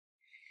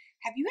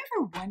Have you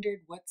ever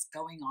wondered what's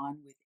going on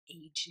with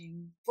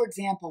aging? For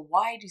example,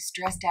 why do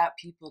stressed out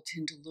people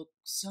tend to look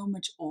so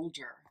much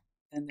older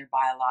than their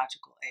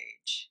biological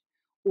age?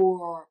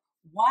 Or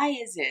why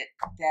is it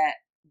that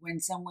when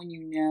someone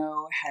you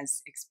know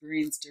has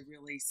experienced a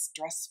really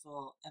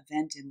stressful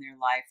event in their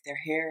life,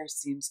 their hair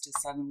seems to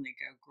suddenly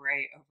go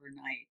gray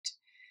overnight?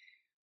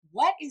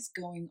 What is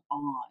going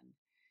on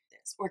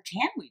this? Or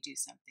can we do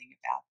something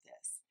about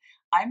this?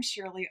 I'm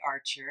Shirley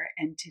Archer,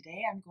 and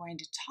today I'm going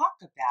to talk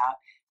about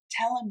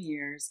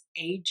telomeres,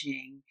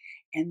 aging,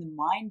 and the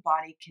mind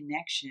body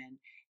connection,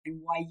 and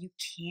why you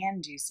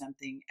can do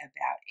something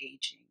about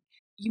aging.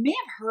 You may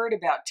have heard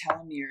about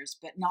telomeres,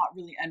 but not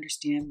really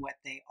understand what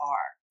they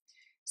are.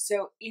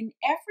 So, in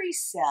every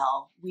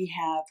cell, we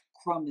have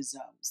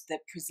chromosomes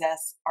that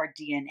possess our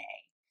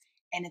DNA.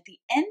 And at the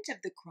end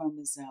of the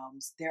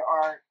chromosomes, there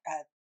are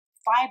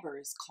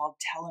fibers called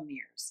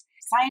telomeres.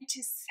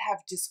 Scientists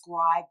have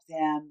described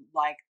them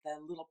like the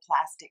little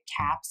plastic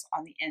caps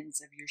on the ends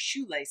of your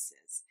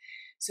shoelaces.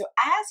 So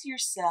as your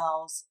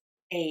cells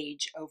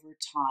age over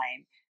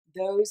time,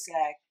 those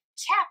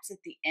caps at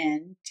the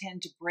end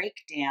tend to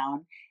break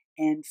down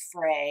and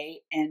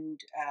fray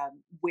and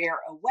wear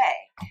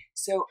away.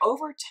 So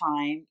over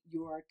time,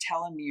 your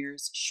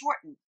telomeres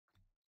shorten.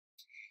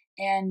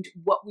 And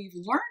what we've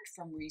learned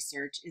from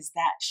research is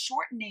that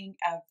shortening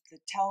of the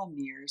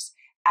telomeres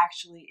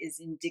actually is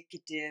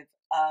indicative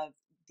of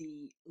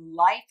the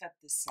life of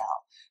the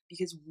cell,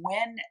 because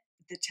when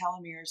the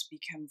telomeres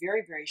become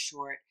very, very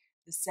short,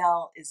 the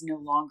cell is no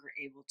longer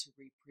able to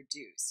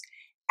reproduce.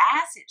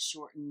 As it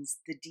shortens,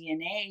 the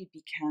DNA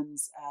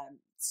becomes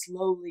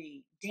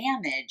slowly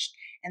damaged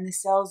and the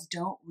cells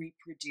don't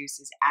reproduce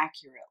as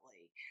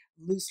accurately.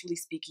 Loosely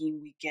speaking,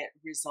 we get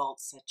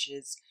results such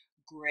as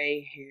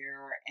gray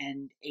hair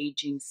and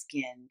aging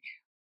skin.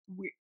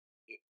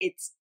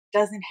 It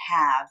doesn't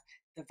have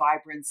the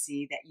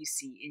vibrancy that you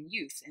see in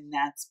youth, and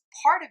that's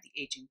part of the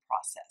aging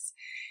process.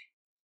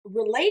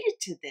 Related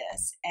to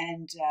this,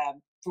 and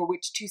for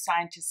which two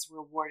scientists were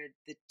awarded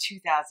the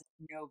 2000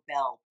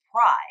 Nobel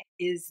Prize,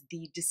 is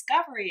the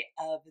discovery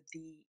of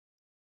the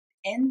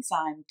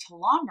enzyme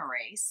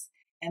telomerase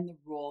and the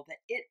role that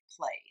it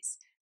plays.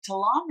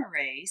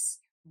 Telomerase,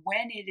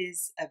 when it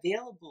is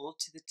available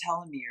to the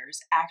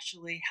telomeres,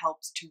 actually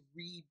helps to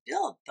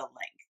rebuild the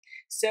length.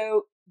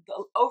 So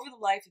over the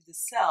life of the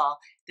cell,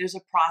 there's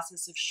a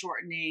process of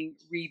shortening,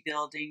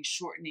 rebuilding,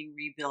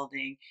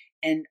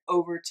 and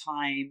over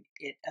time,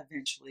 it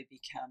eventually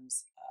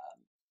becomes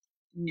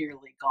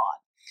nearly gone.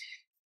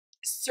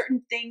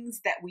 Certain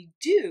things that we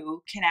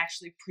do can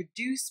actually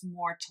produce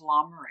more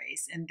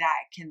telomerase, and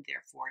that can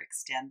therefore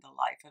extend the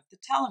life of the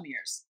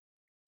telomeres.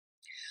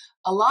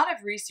 A lot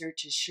of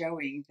research is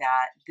showing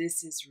that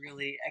this is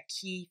really a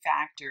key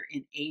factor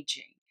in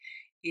aging.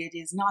 It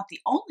is not the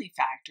only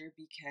factor,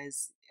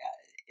 because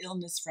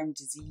illness from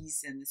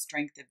disease and the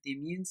strength of the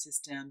immune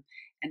system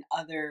and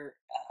other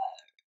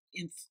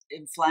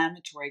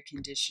inflammatory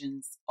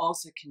conditions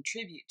also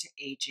contribute to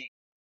aging.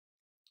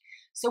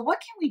 So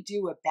what can we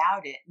do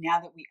about it now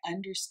that we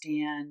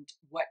understand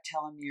what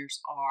telomeres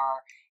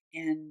are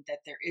and that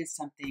there is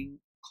something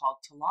called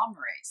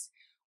telomerase?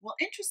 Well,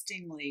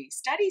 interestingly,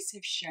 studies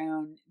have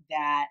shown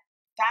that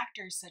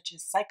factors such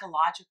as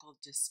psychological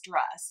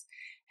distress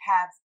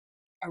have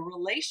a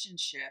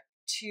relationship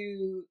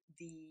to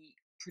the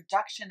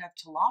production of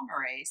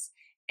telomerase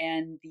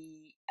and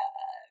the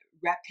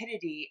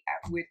rapidity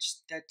at which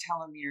the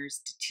telomeres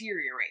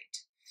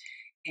deteriorate.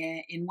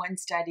 In one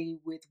study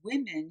with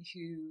women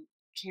who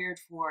cared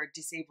for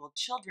disabled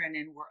children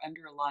and were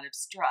under a lot of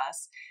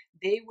stress,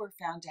 they were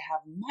found to have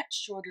much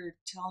shorter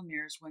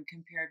telomeres when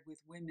compared with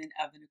women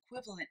of an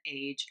equivalent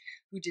age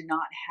who did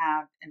not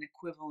have an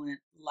equivalent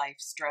life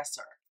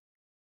stressor.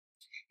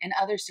 And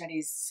other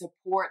studies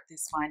support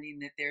this finding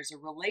that there's a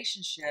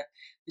relationship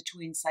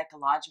between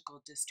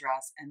psychological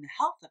distress and the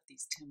health of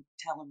these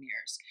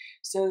telomeres.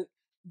 So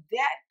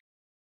that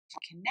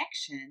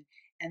connection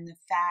and the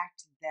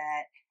fact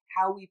that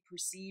how we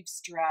perceive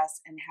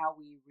stress and how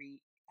we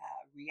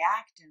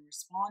react and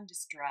respond to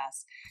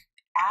stress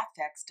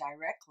affects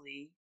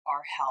directly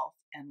our health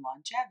and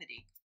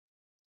longevity.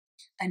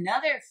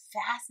 Another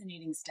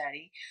fascinating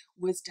study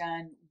was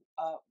done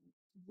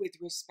with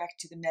respect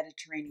to the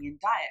Mediterranean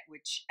diet,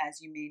 which,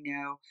 as you may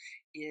know,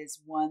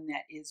 is one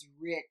that is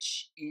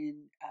rich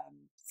in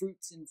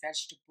fruits and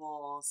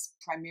vegetables,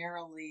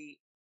 primarily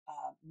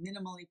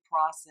minimally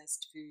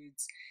processed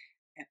foods,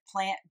 and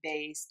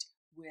plant-based,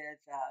 with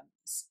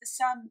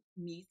some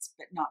meats,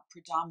 but not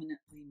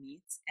predominantly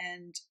meats,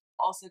 and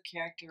also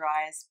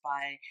characterized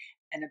by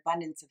an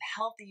abundance of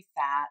healthy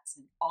fats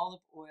and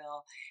olive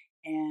oil,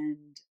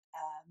 and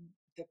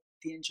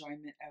the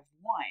enjoyment of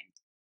wine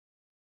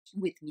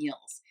with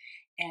meals.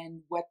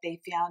 And what they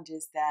found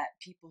is that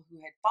people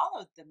who had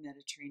followed the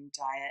Mediterranean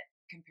diet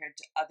compared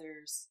to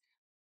others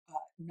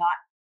not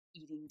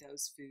eating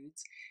those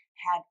foods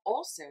had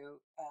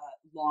also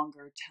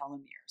longer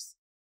telomeres.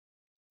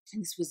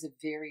 And this was a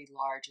very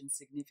large and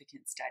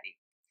significant study.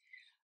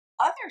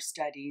 Other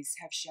studies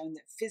have shown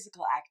that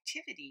physical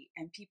activity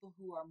and people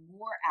who are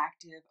more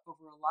active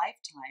over a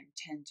lifetime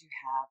tend to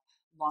have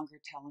longer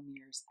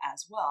telomeres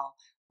as well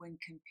when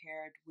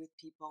compared with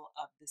people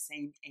of the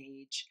same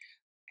age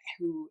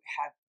who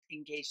have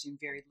engaged in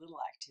very little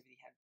activity,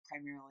 have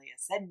primarily a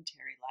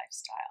sedentary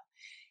lifestyle.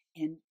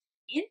 And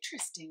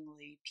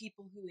interestingly,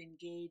 people who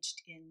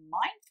engaged in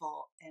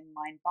mindful and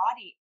mind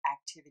body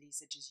activities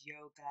such as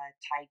yoga,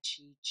 Tai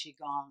Chi,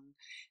 Qigong,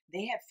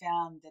 they have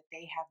found that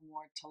they have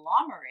more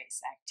telomerase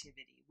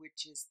activity,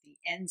 which is the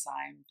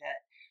enzyme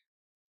that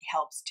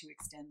helps to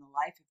extend the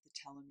life of the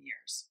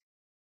telomeres.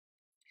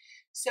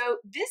 So,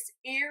 this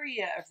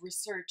area of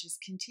research is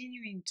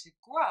continuing to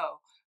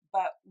grow,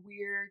 but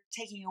we're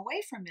taking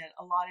away from it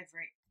a lot of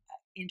very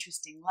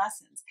interesting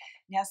lessons.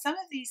 Now, some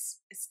of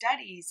these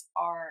studies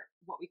are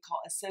what we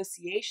call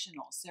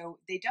associational, so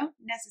they don't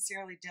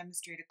necessarily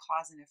demonstrate a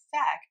cause and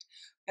effect,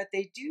 but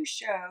they do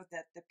show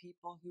that the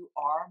people who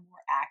are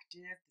more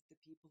active, that the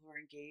people who are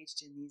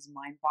engaged in these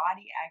mind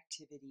body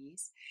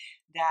activities,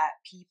 that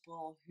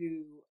people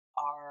who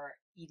are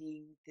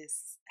eating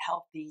this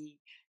healthy,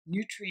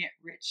 nutrient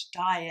rich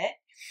diet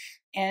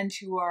and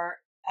who are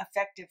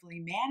effectively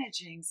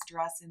managing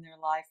stress in their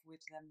life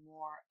with a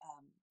more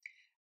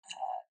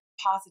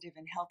positive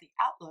and healthy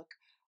outlook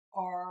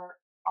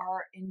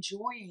are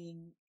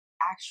enjoying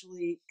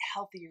actually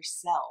healthier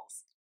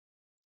cells.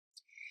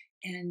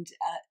 And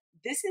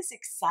this is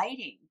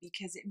exciting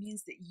because it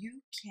means that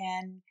you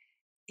can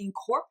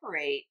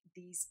incorporate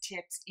these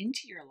tips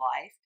into your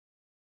life.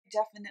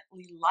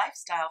 Definitely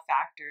lifestyle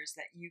factors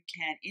that you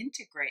can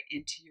integrate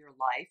into your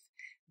life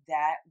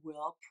that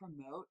will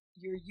promote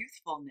your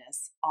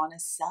youthfulness on a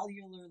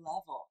cellular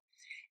level.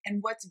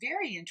 And what's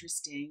very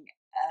interesting,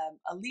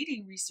 a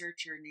leading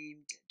researcher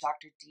named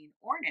Dr. Dean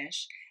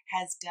Ornish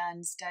has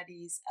done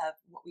studies of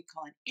what we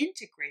call an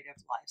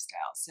integrative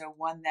lifestyle. So,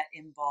 one that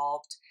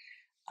involved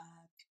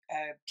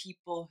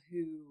people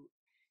who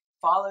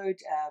followed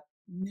a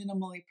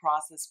minimally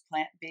processed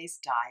plant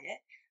based diet,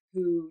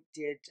 who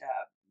did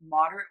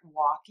moderate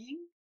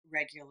walking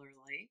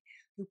regularly,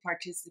 who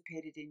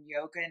participated in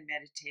yoga and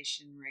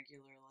meditation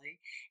regularly,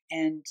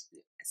 and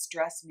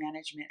stress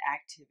management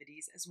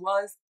activities, as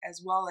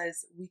well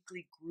as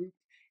weekly group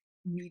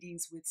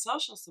meetings with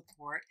social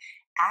support,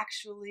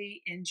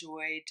 actually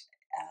enjoyed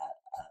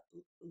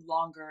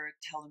longer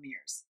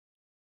telomeres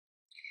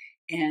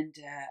and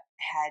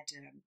had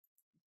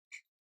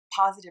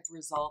positive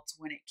results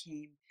when it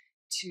came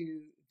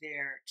to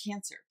their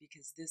cancer,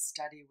 because this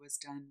study was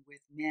done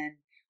with men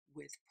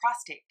with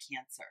prostate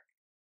cancer.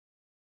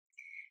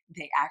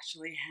 They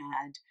actually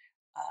had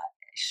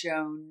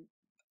shown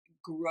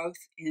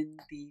growth in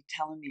the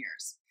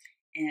telomeres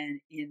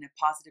and in a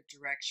positive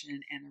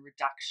direction and a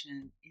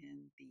reduction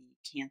in the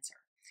cancer.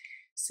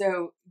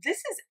 So this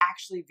is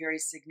actually very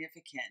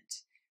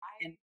significant.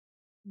 And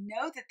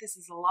know that this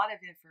is a lot of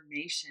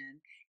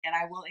information, and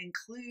I will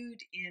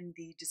include in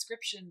the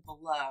description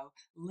below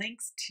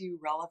links to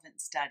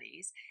relevant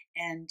studies.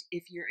 And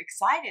if you're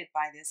excited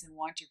by this and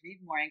want to read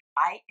more,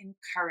 I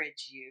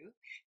encourage you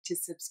to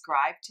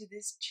subscribe to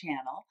this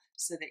channel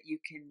so that you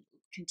can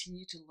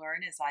continue to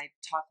learn as I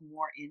talk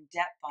more in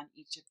depth on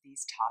each of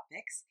these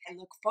topics. I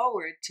look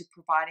forward to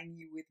providing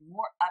you with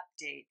more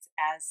updates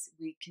as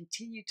we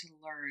continue to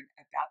learn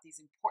about these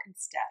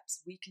important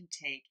steps we can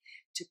take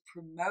to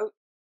promote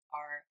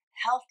our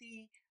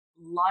healthy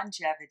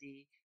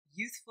longevity,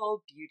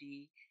 youthful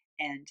beauty,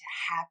 and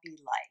happy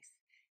life.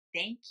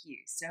 Thank you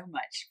so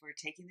much for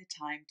taking the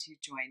time to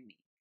join me.